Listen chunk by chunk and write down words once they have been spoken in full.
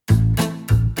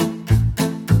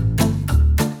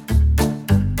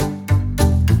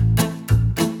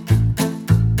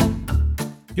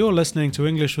You're listening to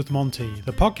English with Monty,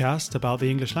 the podcast about the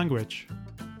English language.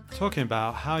 Talking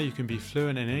about how you can be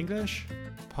fluent in English,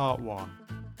 part 1.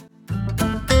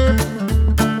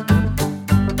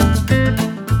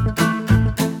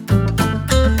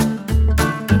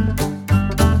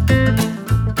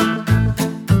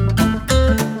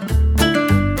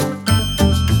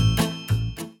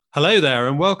 Hello there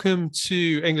and welcome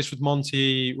to English with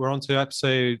Monty. We're on to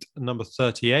episode number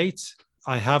 38.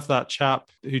 I have that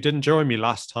chap who didn't join me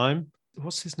last time.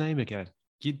 What's his name again?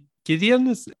 Gideon?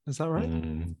 Is that right?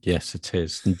 Yes, it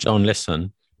is. And John,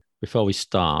 listen, before we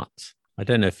start, I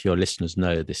don't know if your listeners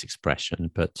know this expression,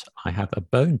 but I have a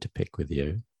bone to pick with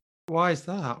you. Why is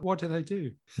that? What did I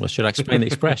do? Well, should I explain the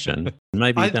expression?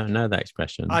 Maybe you don't know that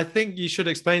expression. I think you should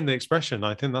explain the expression.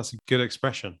 I think that's a good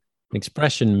expression. An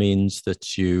expression means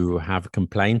that you have a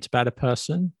complaint about a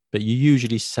person, but you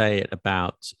usually say it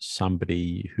about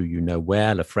somebody who you know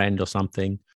well, a friend or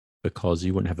something, because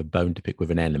you wouldn't have a bone to pick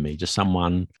with an enemy. Just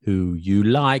someone who you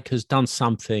like has done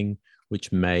something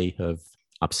which may have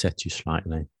upset you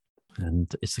slightly.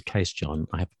 And it's the case, John.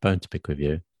 I have a bone to pick with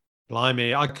you.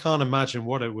 Blimey, I can't imagine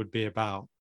what it would be about.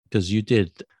 Because you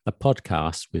did a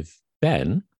podcast with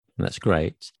Ben. That's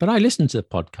great. But I listened to the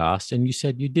podcast and you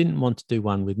said you didn't want to do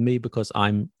one with me because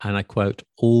I'm, and I quote,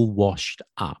 all washed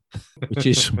up, which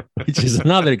is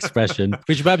another expression,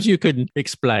 which perhaps you could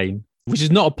explain, which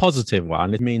is not a positive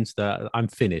one. It means that I'm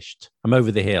finished. I'm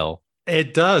over the hill.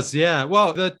 It does, yeah.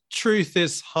 Well, the truth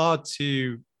is hard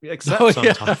to accept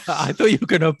sometimes. Yeah. I thought you were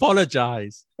going to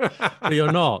apologize, but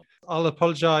you're not. I'll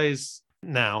apologize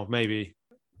now, maybe,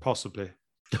 possibly.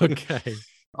 Okay.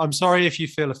 I'm sorry if you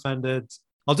feel offended.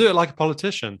 I'll do it like a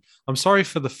politician. I'm sorry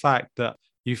for the fact that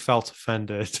you felt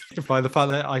offended by the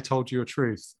fact that I told you a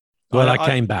truth. Well, I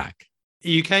came back.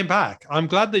 You came back. I'm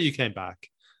glad that you came back.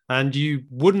 And you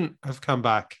wouldn't have come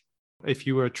back if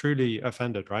you were truly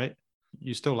offended, right?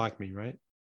 You still like me, right?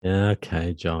 Yeah,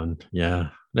 okay, John. Yeah.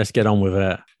 Let's get on with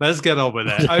it. Let's get on with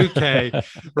it. Okay.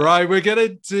 Right. We're going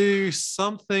to do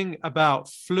something about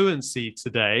fluency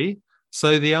today.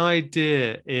 So the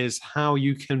idea is how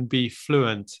you can be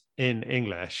fluent in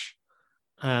English.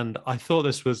 And I thought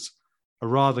this was a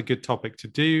rather good topic to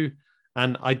do.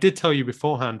 And I did tell you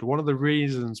beforehand, one of the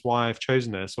reasons why I've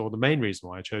chosen this, or the main reason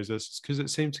why I chose this, is because it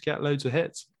seemed to get loads of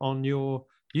hits on your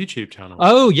YouTube channel.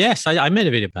 Oh, yes. I made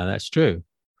a video about that. That's true.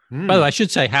 By the way, I should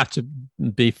say how to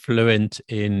be fluent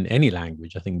in any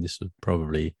language. I think this was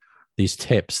probably these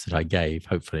tips that I gave.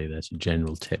 Hopefully there's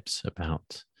general tips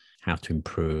about how to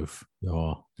improve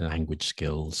your language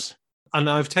skills. And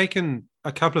I've taken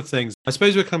a couple of things. I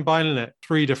suppose we're combining it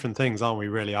 3 different things, aren't we,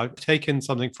 really? I've taken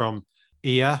something from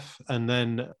EF and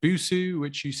then Busuu,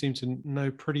 which you seem to know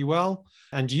pretty well,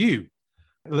 and you.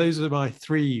 Those are my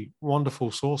 3 wonderful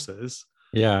sources.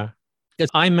 Yeah. Because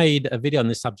I made a video on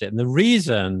this subject. And the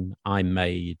reason I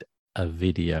made a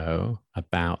video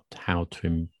about how to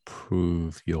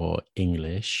improve your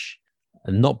English,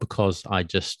 and not because I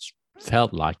just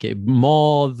felt like it,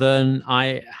 more than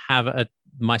I have at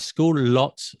my school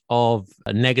lots of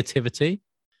negativity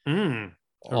or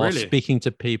really? Speaking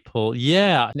to people.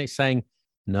 Yeah. And it's saying,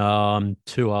 no, I'm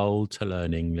too old to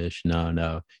learn English.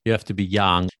 No, you have to be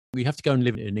young. You have to go and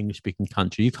live in an English speaking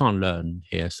country. You can't learn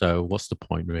here. So what's the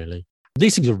point really?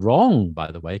 These things are wrong,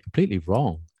 by the way, completely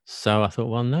wrong. So I thought,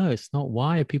 well, no, it's not.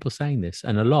 Why are people saying this?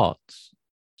 And a lot.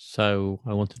 So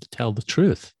I wanted to tell the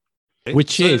truth,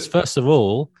 which is, first of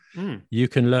all, you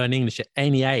can learn English at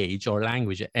any age or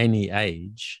language at any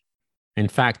age. In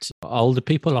fact, older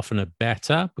people often are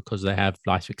better because they have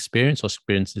life experience or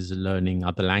experiences of learning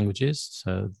other languages.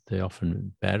 So they're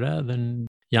often better than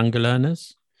younger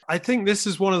learners. I think this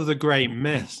is one of the great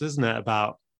myths, isn't it,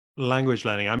 about language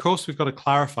learning? Of course, we've got to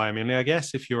clarify. I mean, I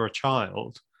guess if you're a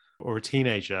child or a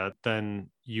teenager, then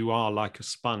you are like a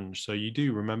sponge. So you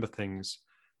do remember things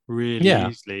really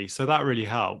easily. So that really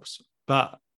helps.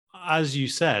 But as you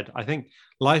said, I think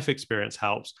life experience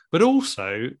helps, but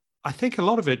also I think a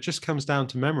lot of it just comes down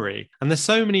to memory. And there's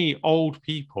so many old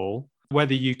people,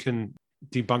 whether you can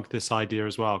debunk this idea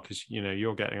as well, because, you know,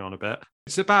 you're getting on a bit.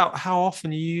 It's about how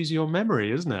often you use your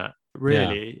memory, isn't it?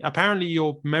 Really? Yeah. Apparently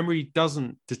your memory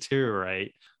doesn't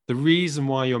deteriorate. The reason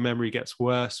why your memory gets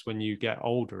worse when you get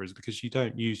older is because you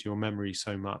don't use your memory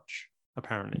so much,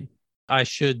 apparently. I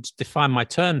should define my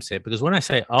terms here, because when I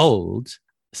say old,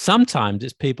 sometimes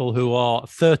it's people who are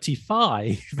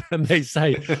 35 and they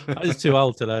say, I was too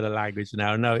old to learn a language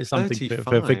now. No, it's something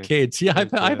for kids. Yeah,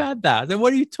 I've had that. Then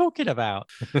what are you talking about?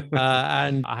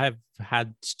 And I have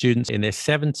had students in their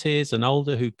 70s and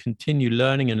older who continue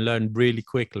learning and learn really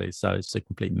quickly. So it's a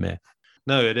complete myth.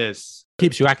 No, it is.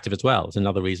 Keeps you active as well. It's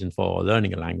another reason for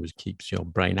learning a language, keeps your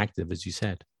brain active, as you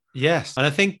said. Yes. And I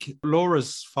think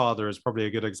Laura's father is probably a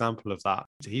good example of that.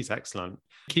 He's excellent.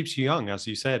 Keeps you young, as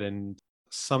you said, and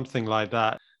something like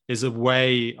that is a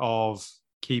way of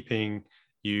keeping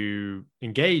you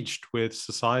engaged with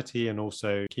society and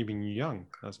also keeping you young,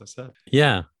 as I said.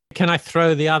 Yeah. Can I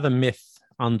throw the other myth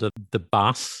under the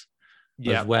bus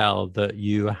Yeah. as well, that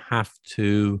you have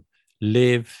to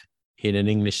live in an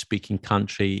English-speaking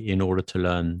country in order to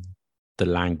learn the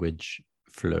language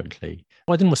fluently?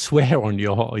 I didn't want to swear on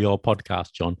your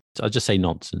podcast, John. I'll just say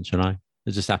nonsense, you know?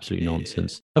 It's just absolute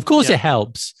nonsense. Of course it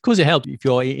helps. Of course it helps if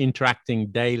you're interacting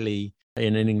daily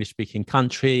in an English-speaking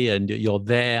country and you're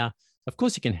there. Of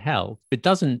course it can help. It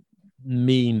doesn't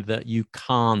mean that you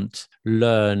can't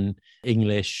learn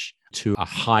English to a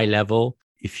high level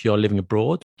if you're living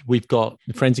abroad. We've got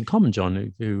friends in common,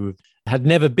 John, who had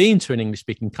never been to an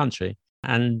English-speaking country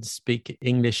and speak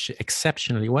English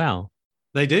exceptionally well.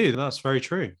 They do. That's very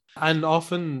true. And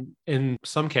often, in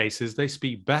some cases, they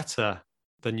speak better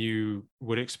than you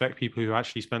would expect people who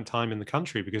actually spent time in the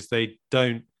country, because they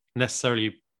don't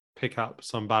necessarily pick up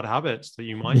some bad habits that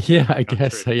you might. Yeah, I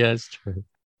guess so. Yeah, it's true.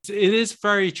 It is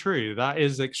very true. That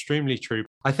is extremely true.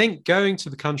 I think going to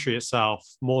the country itself,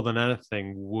 more than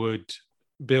anything, would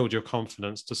build your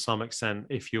confidence to some extent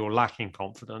if you're lacking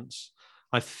confidence.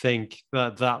 I think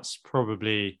that that's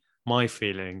probably my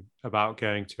feeling about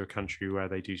going to a country where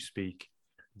they do speak.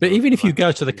 But even if you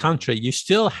go to the country, you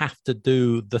still have to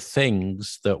do the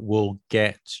things that will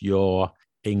get your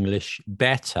English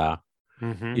better.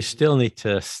 Mm-hmm. You still need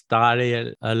to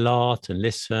study a lot and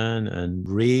listen and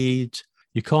read.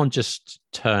 You can't just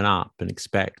turn up and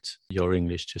expect your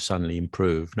English to suddenly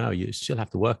improve. No, you still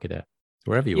have to work at it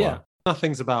wherever you are.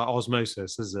 Nothing's about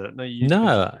osmosis, is it?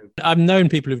 No, I've known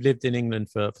people who've lived in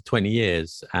England for 20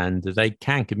 years and they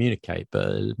can communicate,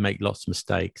 but make lots of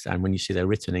mistakes. And when you see their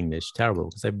written English, terrible,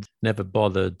 because they've never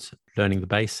bothered learning the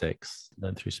basics,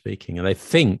 learn through speaking. And they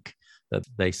think that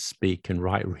they speak and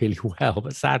write really well,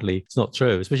 but sadly, it's not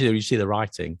true, especially when you see the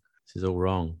writing. This is all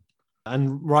wrong.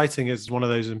 And writing is one of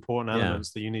those important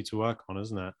elements that you need to work on,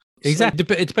 isn't it? Exactly.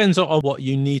 But it depends on what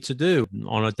you need to do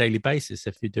on a daily basis.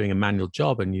 If you're doing a manual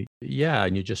job and you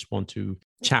just want to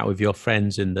chat with your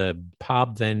friends in the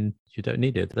pub, then you don't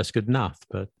need it. That's good enough.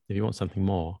 But if you want something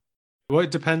more. Well,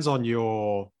 it depends on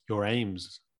your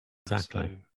aims. Exactly. So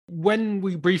when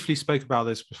we briefly spoke about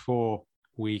this before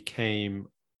we came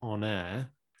on air,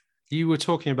 you were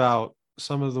talking about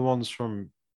some of the ones from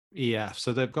EF.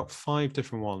 So they've got 5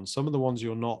 different ones. Some of the ones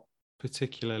you're not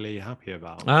particularly happy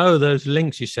about. Oh, those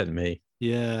links you sent me.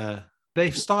 Yeah.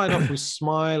 They've started off with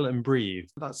smile and breathe.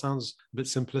 That sounds a bit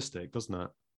simplistic, doesn't it?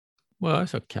 Well,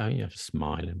 it's okay. You have to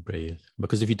smile and breathe.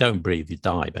 Because if you don't breathe, you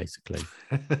die, basically.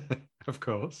 Of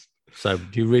course. So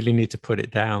do you really need to put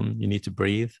it down? You need to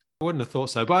breathe? I wouldn't have thought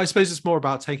so. But I suppose it's more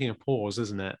about taking a pause,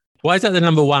 isn't it? Why is that the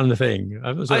number one thing?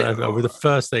 With the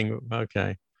first thing.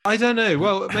 Okay. I don't know.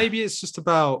 Well, maybe it's just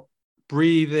about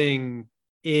breathing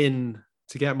in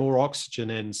to get more oxygen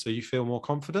in so you feel more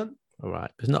confident. All right.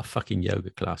 It's not a fucking yoga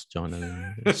class, John.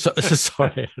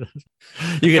 Sorry.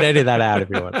 You can edit that out if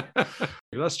you want.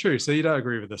 That's true. So you don't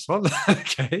agree with this one.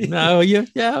 Okay. No,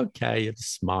 okay. You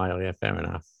just smile. Yeah, fair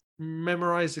enough.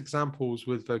 Memorize examples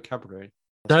with vocabulary.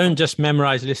 Don't just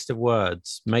memorize a list of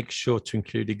words. Make sure to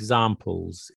include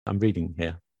examples. I'm reading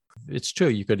here. It's true.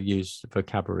 You've got to use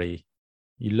vocabulary.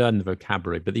 You learn the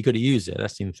vocabulary, but you've got to use it.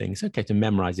 That's the thing. It's okay to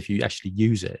memorize if you actually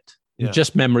use it. Yeah.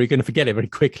 Just memory, you're going to forget it very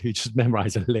quickly. You just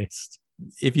memorize a list.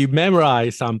 If you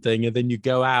memorize something and then you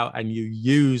go out and you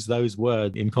use those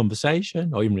words in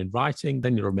conversation or even in writing,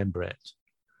 then you remember it.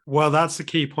 Well, that's the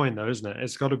key point, though, isn't it?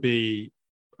 It's got to be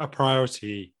a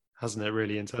priority, hasn't it,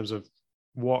 really, in terms of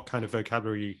what kind of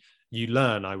vocabulary you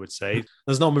learn, I would say.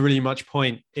 There's not really much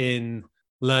point in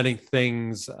learning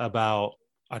things about,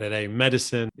 I don't know,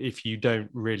 medicine if you don't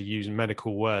really use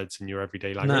medical words in your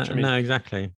everyday language. No,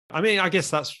 exactly. I mean, I guess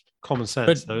that's common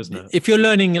sense, though, isn't it? If you're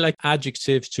learning like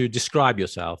adjectives to describe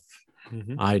yourself,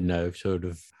 I don't know, sort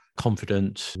of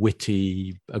confident,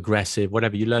 witty, aggressive,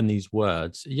 whatever, you learn these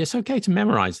words. It's okay to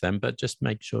memorize them, but just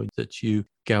make sure that you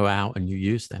go out and you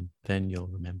use them. Then you'll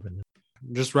remember them.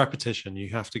 Just repetition. You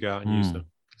have to go out and use them.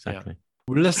 Exactly.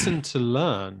 Yeah. Listen to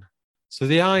learn. So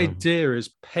the idea is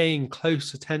paying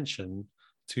close attention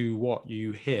to what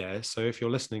you hear. So if you're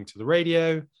listening to the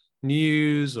radio,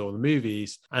 news, or the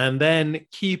movies, and then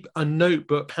keep a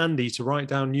notebook handy to write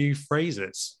down new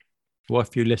phrases. What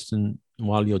if you listen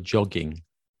while you're jogging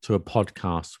to a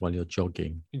podcast while you're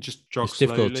jogging? You just jog it's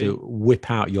slowly. Difficult to whip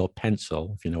out your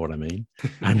pencil, if you know what I mean.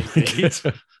 And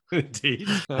Indeed.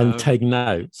 And take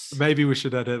notes. Maybe we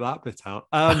should edit that bit out.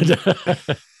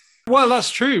 Well,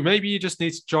 that's true. Maybe you just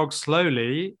need to jog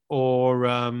slowly, or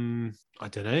I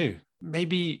don't know.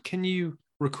 Maybe can you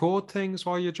record things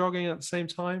while you're jogging at the same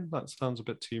time? That sounds a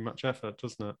bit too much effort,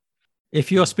 doesn't it? If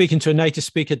you're speaking to a native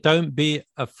speaker, don't be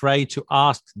afraid to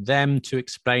ask them to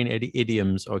explain any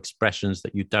idioms or expressions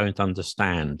that you don't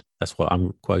understand. That's what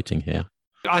I'm quoting here.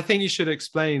 I think you should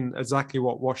explain exactly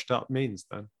what washed up means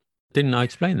then. Didn't I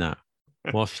explain that?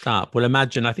 Washed up. Well,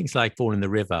 imagine, I think it's like fall in the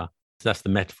river. So that's the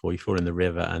metaphor. You fall in the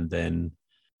river and then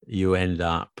you end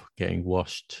up getting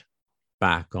washed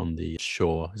back on the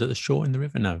shore. Is it the shore in the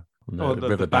river? No. On the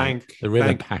river bank. The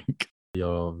river bank.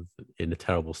 You're in a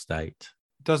terrible state.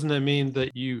 Doesn't it mean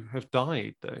that you have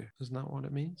died, though? Isn't that what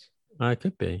it means? It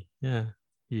could be, yeah.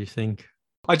 You think?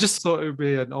 I just thought it would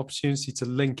be an opportunity to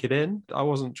link it in. I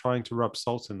wasn't trying to rub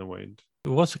salt in the wound.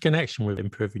 What's the connection with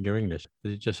improving your English?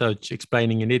 Is it just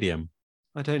explaining an idiom?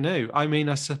 I don't know. I mean,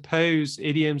 I suppose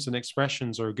idioms and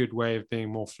expressions are a good way of being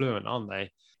more fluent, aren't they?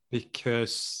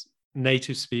 Because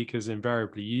native speakers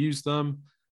invariably use them.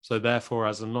 So therefore,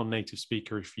 as a non-native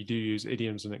speaker, if you do use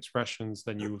idioms and expressions,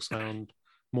 then you will sound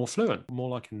more fluent, more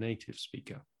like a native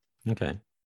speaker. Okay. It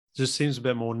just seems a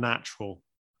bit more natural,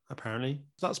 apparently.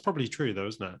 That's probably true, though,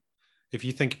 isn't it? If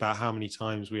you think about how many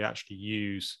times we actually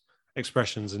use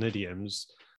expressions and idioms,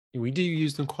 we do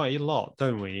use them quite a lot,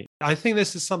 don't we? I think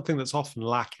this is something that's often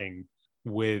lacking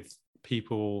with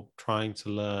people trying to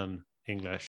learn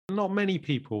English. Not many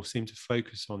people seem to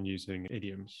focus on using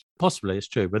idioms. Possibly, it's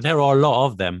true, but there are a lot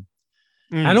of them.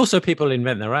 And also people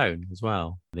invent their own as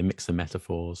well. They mix the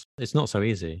metaphors. It's not so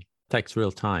easy. It takes real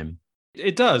time.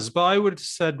 It does, but I would have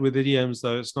said with idioms,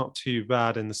 though, it's not too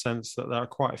bad in the sense that there are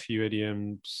quite a few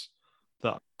idioms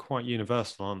that are quite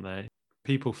universal, aren't they?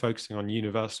 People focusing on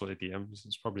universal idioms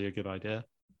is probably a good idea.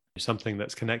 Something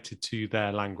that's connected to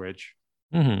their language.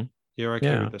 Mm-hmm. You're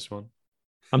okay with this one?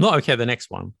 I'm not okay with the next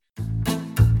one.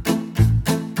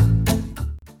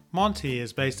 Monty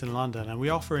is based in London, and we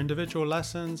offer individual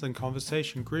lessons and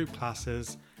conversation group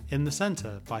classes in the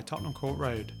centre by Tottenham Court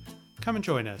Road. Come and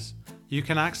join us. You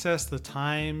can access the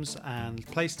times and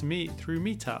place to meet through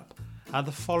Meetup at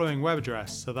the following web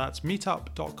address. So that's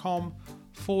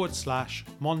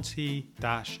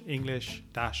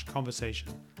meetup.com/Monty-English-conversation.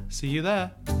 See you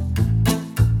there.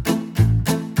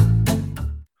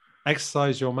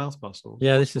 Exercise your mouth muscles.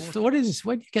 Yeah, this is what is this?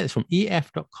 Where do you get this from?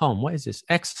 EF.com. What is this?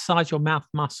 Exercise your mouth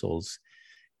muscles.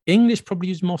 English probably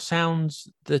use more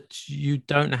sounds that you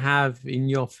don't have in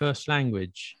your first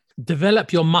language.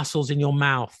 Develop your muscles in your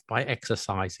mouth by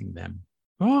exercising them.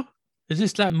 What? Is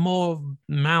this like more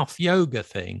mouth yoga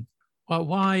thing? Well,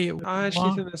 why? I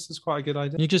actually think this is quite a good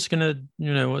idea. You're just gonna,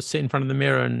 sit in front of the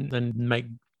mirror and then make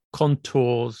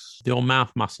contours your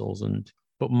mouth muscles and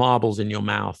put marbles in your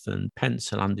mouth and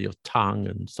pencil under your tongue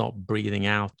and start breathing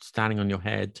out, standing on your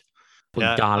head, put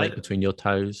garlic between your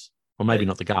toes, or maybe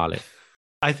not the garlic.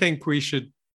 I think we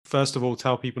should, first of all,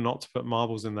 tell people not to put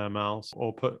marbles in their mouths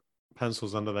or put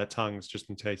pencils under their tongues just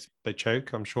in case they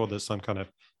choke. I'm sure there's some kind of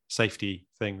safety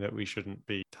thing that we shouldn't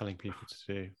be telling people to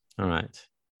do. All right.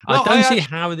 Well, I don't see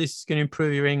how this is going to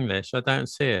improve your English. I don't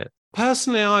see it.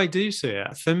 Personally, I do see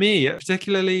it. For me,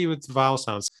 particularly with vowel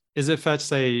sounds, is it fair to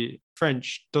say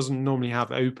French doesn't normally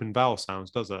have open vowel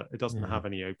sounds, does it? It doesn't have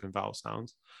any open vowel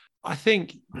sounds. I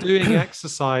think doing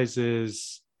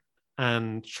exercises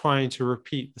and trying to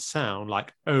repeat the sound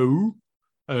like O,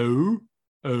 O,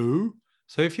 O.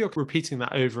 So if you're repeating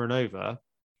that over and over,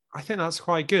 I think that's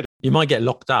quite good. You might get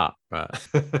locked up, but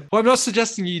well, I'm not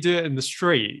suggesting you do it in the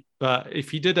street, but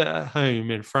if you did it at home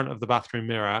in front of the bathroom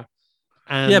mirror.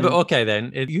 Yeah, but okay,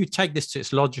 then if you take this to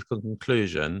its logical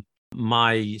conclusion,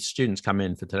 my students come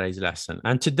in for today's lesson.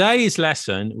 And today's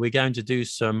lesson, we're going to do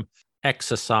some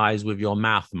exercise with your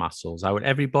mouth muscles. I want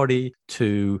everybody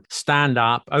to stand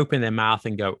up, open their mouth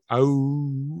and go,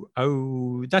 oh,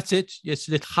 oh. That's it. It's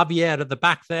little Javier at the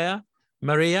back there.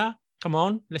 Maria, come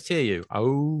on, let's hear you.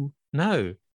 Oh,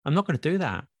 no, I'm not going to do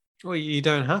that. Well, you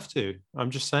don't have to. I'm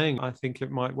just saying I think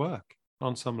it might work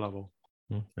on some level.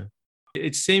 Okay.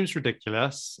 It seems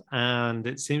ridiculous and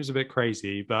it seems a bit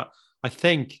crazy, but I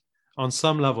think on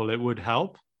some level it would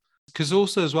help. Because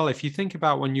also as well, if you think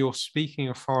about when you're speaking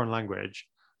a foreign language,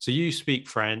 so you speak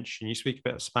French and you speak a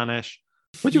bit of Spanish.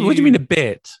 What do you mean a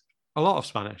bit? A lot of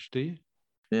Spanish, do you?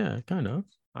 Yeah, kind of.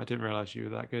 I didn't realize you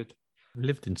were that good. I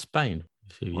lived in Spain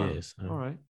a few years. So. All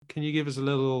right. Can you give us a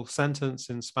little sentence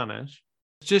in Spanish?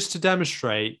 Just to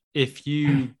demonstrate if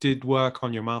you did work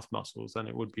on your mouth muscles, then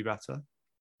it would be better.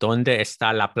 ¿Dónde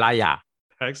está la playa?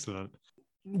 Excellent.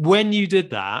 When you did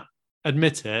that,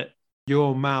 admit it,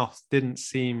 your mouth didn't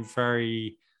seem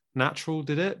very natural,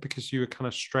 did it? Because you were kind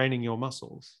of straining your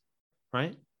muscles,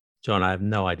 right? John, I have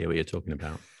no idea what you're talking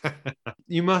about.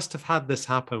 You must have had this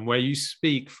happen where you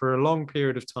speak for a long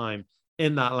period of time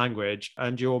in that language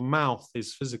and your mouth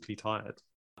is physically tired.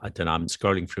 I don't know. I'm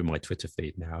scrolling through my Twitter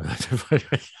feed now.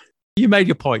 You made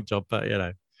your point, John, but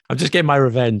I'm just getting my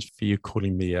revenge for you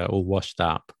calling me all washed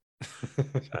up.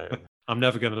 So. I'm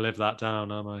never going to live that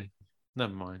down, am I?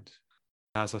 Never mind.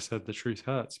 As I said, the truth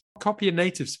hurts. Copy a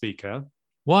native speaker.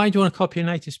 Why do you want to copy a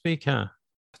native speaker?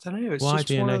 I don't know. It's Why just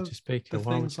be a one of native speaker? the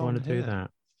Why would things you want on to do here.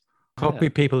 that? Copy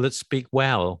people that speak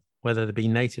well, whether they be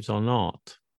natives or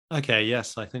not. Okay,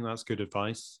 yes, I think that's good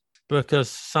advice. Because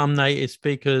some native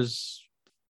speakers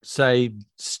say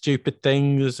stupid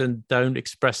things and don't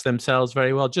express themselves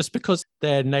very well. Just because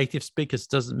they're native speakers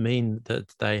doesn't mean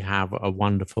that they have a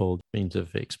wonderful means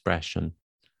of expression.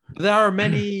 There are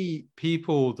many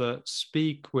people that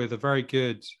speak with a very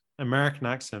good American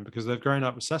accent because they've grown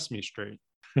up with Sesame Street.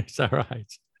 Is that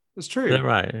right? It's true. Is that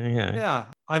right? Yeah. Yeah.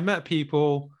 I've met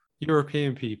people,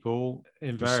 European people,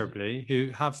 invariably, who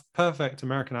have perfect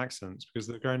American accents because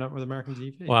they've grown up with American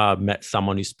TV. Well, I've met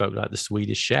someone who spoke like the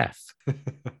Swedish chef.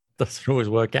 Doesn't always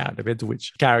work out. Depends on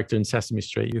which character in Sesame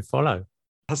Street you follow.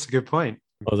 That's a good point.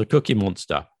 Or the Cookie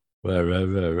Monster.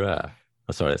 Oh,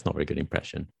 sorry, that's not a very good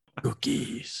impression.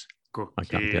 Cookies. I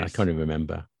can't even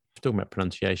remember. Talking about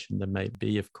pronunciation, there may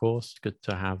be, of course, good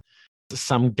to have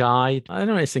some guide. I don't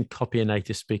know, it's in copy a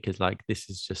native speakers like this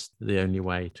is just the only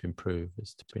way to improve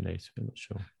is to be native. I'm not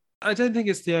sure. I don't think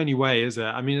it's the only way, is it?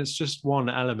 I mean, it's just one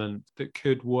element that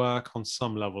could work on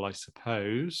some level, I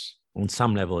suppose. On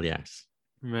some level, yes.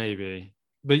 Maybe.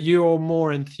 But you're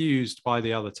more enthused by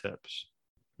the other tips.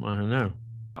 I don't know.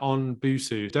 On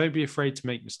Busuu, don't be afraid to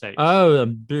make mistakes. Oh,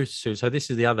 Busuu. So this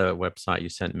is the other website you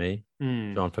sent me,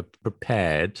 Mm. John, for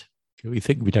prepared. We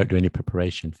think we don't do any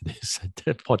preparation for this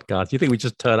podcast. You think we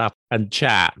just turn up and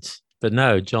chat. But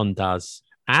no, John does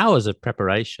hours of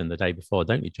preparation the day before,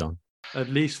 don't you, John? At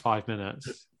least 5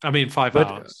 minutes. I mean, 5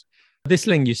 hours. This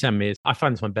link you sent me, I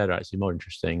find this one better, actually, more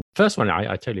interesting. First one,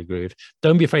 I totally agree with.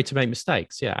 Don't be afraid to make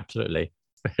mistakes. Yeah, absolutely.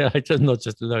 Just not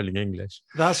just learning English.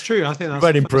 That's true. I think that's You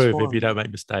won't the first improve one. if you don't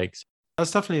make mistakes. That's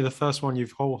definitely the first one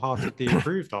you've wholeheartedly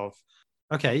approved of.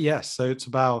 Okay, yes. So it's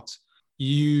about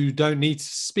you don't need to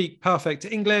speak perfect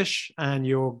English and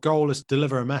your goal is to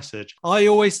deliver a message. I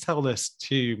always tell this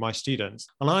to my students,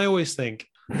 and I always think,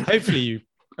 hopefully you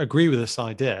agree with this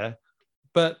idea,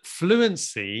 but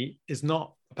fluency is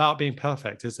not about being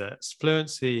perfect, is it?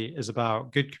 Fluency is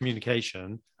about good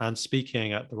communication and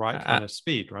speaking at the right kind of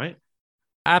speed, right?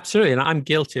 Absolutely. And I'm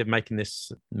guilty of making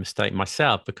this mistake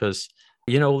myself because,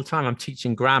 all the time I'm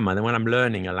teaching grammar. And then when I'm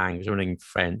learning a language, learning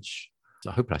French,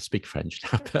 I hope I speak French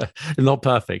now, but not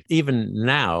perfect. Even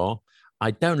now,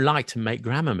 I don't like to make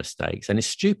grammar mistakes. And it's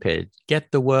stupid.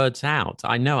 Get the words out.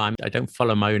 I know I don't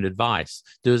follow my own advice.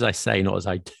 Do as I say, not as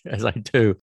I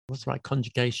do. What's the right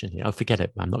conjugation here? Oh, forget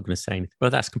it. I'm not going to say anything.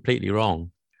 Well, that's completely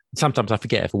wrong. Sometimes I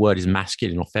forget if a word is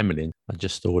masculine or feminine. I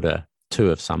just order 2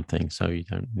 of something, so you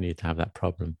don't need to have that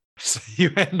problem. So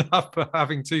you end up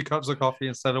having 2 cups of coffee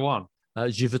instead of 1.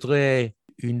 Je voudrais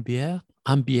une bière.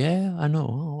 Un bière? I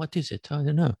know. What is it? I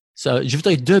don't know. So, je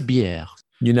voudrais 2 bières.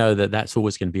 You know that's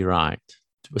always going to be right.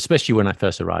 Especially when I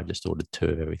first arrived, just ordered 2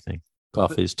 of everything.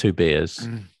 Coffees, 2 beers,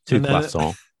 2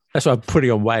 croissants. That's why I'm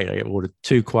putting on weight. I ordered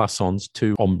 2 croissants,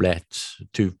 2 omelettes,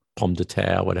 2 pommes de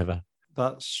terre, whatever.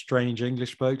 That strange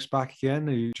English bloke's back again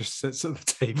who just sits at the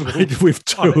table with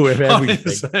 2 of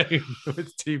everything.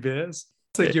 With 2 beers.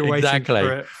 I think you're waiting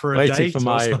for a waiting date for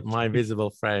my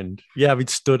invisible friend. Yeah, we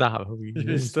stood up.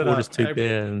 We stood orders up 2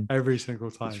 beers. every single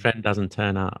time. His friend doesn't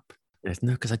turn up. Yes,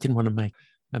 no, because I didn't want to make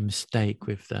a mistake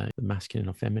with the masculine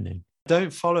or feminine.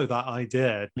 Don't follow that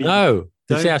idea. No.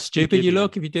 You see how Don't stupid you give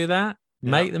look if you do that? Yeah.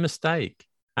 Make the mistake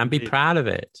and be proud of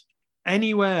it.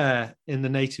 Anywhere in the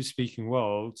native speaking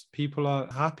world, people are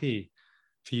happy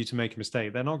for you to make a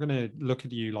mistake. They're not going to look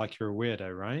at you like you're a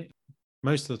weirdo, right?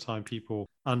 Most of the time, people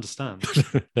understand.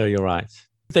 No, you're right.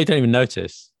 They don't even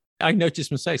notice. I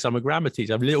notice mistakes. I'm a grammar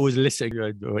teacher. I'm always listening to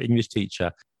an English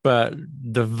teacher. But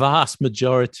the vast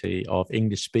majority of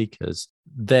English speakers,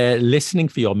 they're listening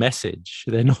for your message.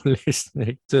 They're not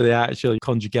listening to the actual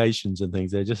conjugations and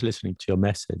things. They're just listening to your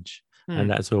message. And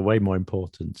that's way more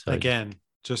important. So. Again,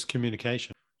 just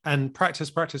communication. And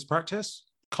practice.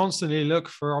 Constantly look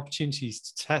for opportunities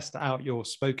to test out your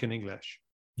spoken English.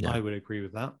 Yeah. I would agree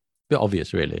with that. A bit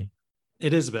obvious, really.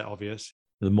 It is a bit obvious.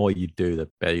 The more you do, the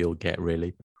better you'll get,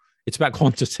 really. It's about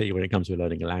quantity when it comes to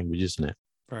learning a language, isn't it?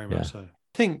 Very much so.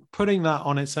 I think putting that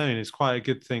on its own is quite a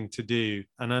good thing to do.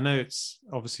 And I know it's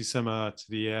obviously similar to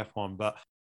the EF one, but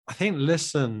I think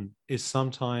listen is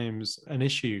sometimes an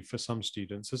issue for some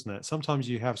students, isn't it? Sometimes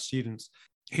you have students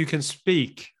who can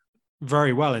speak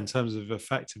very well in terms of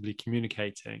effectively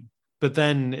communicating. But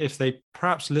then if they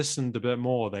perhaps listened a bit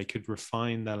more, they could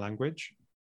refine their language.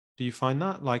 Do you find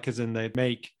that? Like, as in they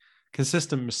make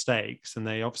consistent mistakes and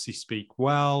they obviously speak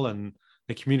well and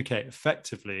they communicate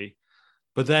effectively,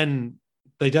 but then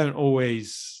they don't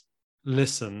always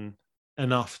listen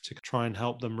enough to try and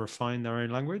help them refine their own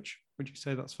language. Would you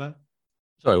say that's fair?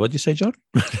 Sorry, what did you say, John?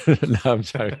 No, I'm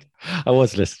joking. I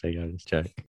was listening. I was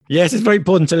joking. Yes, it's very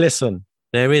important to listen.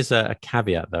 There is a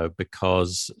caveat, though,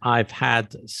 because I've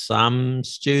had some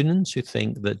students who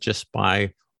think that just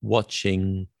by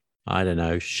watching, I don't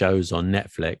know, shows on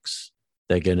Netflix,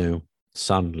 they're going to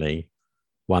suddenly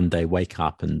one day wake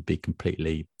up and be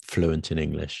completely fluent in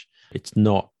English. It's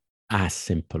not as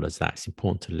simple as that. It's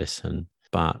important to listen,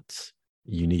 but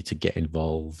you need to get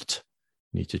involved.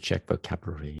 You need to check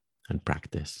vocabulary and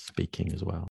practice speaking as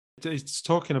well. It's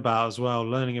talking about as well,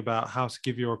 learning about how to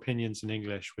give your opinions in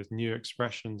English with new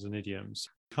expressions and idioms.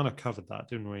 Kind of covered that,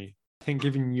 didn't we? I think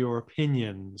giving your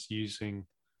opinions using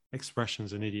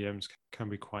expressions and idioms can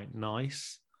be quite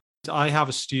nice. I have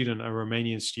a student, a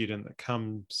Romanian student, that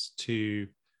comes to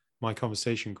my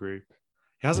conversation group.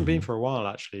 He hasn't been for a while,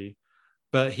 actually,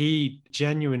 but he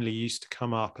genuinely used to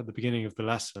come up at the beginning of the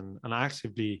lesson and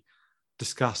actively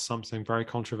discuss something very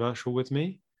controversial with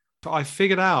me. But I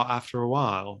figured out after a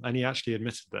while, and he actually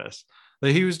admitted this,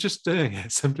 that he was just doing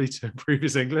it simply to improve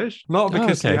his English, not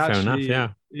because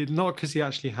not because he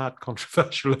actually had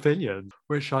controversial opinions,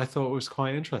 which I thought was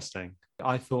quite interesting.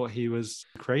 I thought he was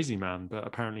a crazy man, but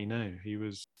apparently no, he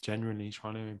was genuinely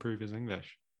trying to improve his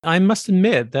English. I must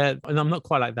admit that, and I'm not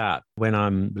quite like that when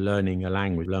I'm learning a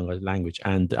language.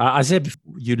 And I said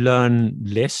before, you learn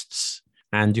lists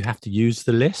and you have to use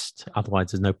the list,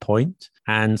 otherwise there's no point.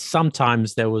 And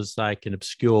sometimes there was like an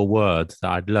obscure word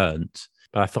that I'd learned,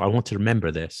 but I thought I want to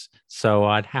remember this. So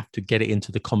I'd have to get it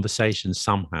into the conversation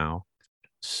somehow.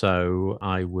 So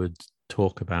I would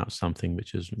talk about something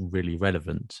which is really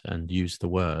relevant and use the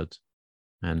word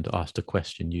and ask a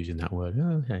question using that word.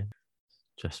 Oh, okay.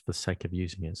 Just for the sake of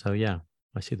using it. So yeah,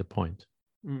 I see the point.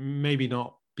 Maybe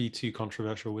not be too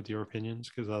controversial with your opinions,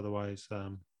 because otherwise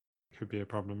it could be a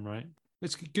problem, right?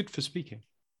 It's good for speaking.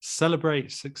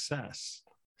 Celebrate success.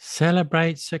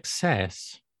 Celebrate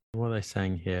success. What are they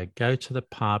saying here? Go to the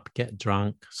pub, get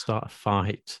drunk, start a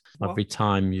fight. Every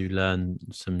time you learn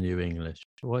some new English.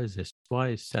 What is this? Why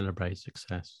is celebrate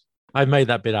success? I made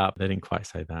that bit up. They didn't quite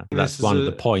say that. That's one of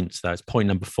the points. That's point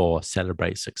number 4,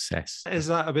 celebrate success. Is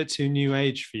that a bit too new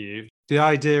age for you? The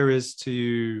idea is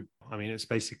to, it's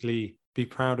basically be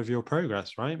proud of your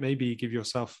progress, right? Maybe give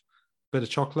yourself a bit of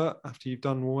chocolate after you've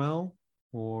done well,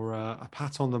 or a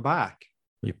pat on the back.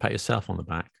 You pat yourself on the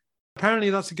back. Apparently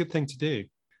that's a good thing to do.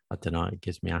 I don't know. It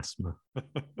gives me asthma.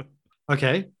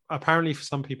 Okay. Apparently for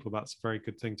some people, that's a very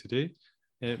good thing to do.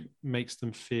 It makes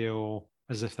them feel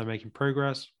as if they're making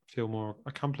progress, feel more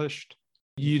accomplished.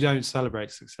 You don't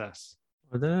celebrate success.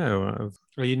 I don't know.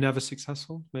 Are you never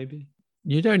successful, maybe?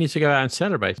 You don't need to go out and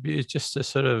celebrate. It's just a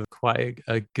sort of quite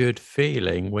a good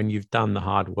feeling when you've done the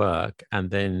hard work and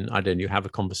then, you have a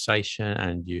conversation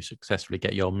and you successfully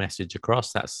get your message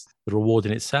across. That's the reward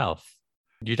in itself.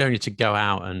 You don't need to go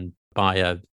out and buy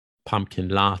a pumpkin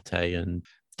latte and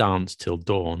dance till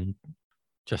dawn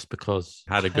just because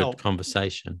you had a good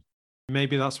conversation.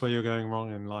 Maybe that's where you're going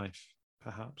wrong in life,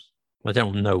 perhaps. I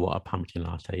don't know what a pumpkin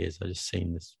latte is. I've just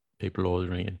seen this people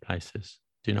ordering it in places.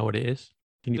 Do you know what it is?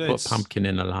 Can you put pumpkin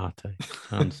in a latte?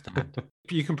 I understand.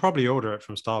 You can probably order it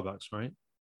from Starbucks, right?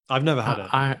 I've never had it.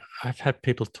 I've had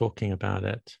people talking about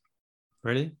it.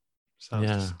 Really?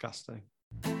 Sounds disgusting.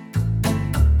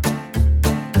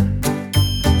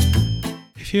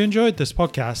 If you enjoyed this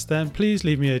podcast, then please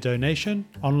leave me a donation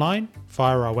online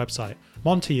via our website.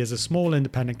 Monty is a small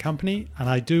independent company and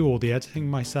I do all the editing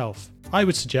myself. I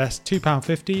would suggest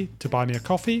 £2.50 to buy me a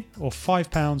coffee or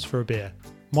 £5 for a beer.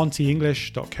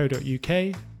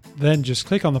 montyenglish.co.uk. Then just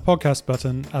click on the podcast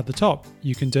button at the top.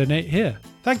 You can donate here.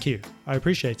 Thank you. I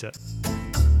appreciate it.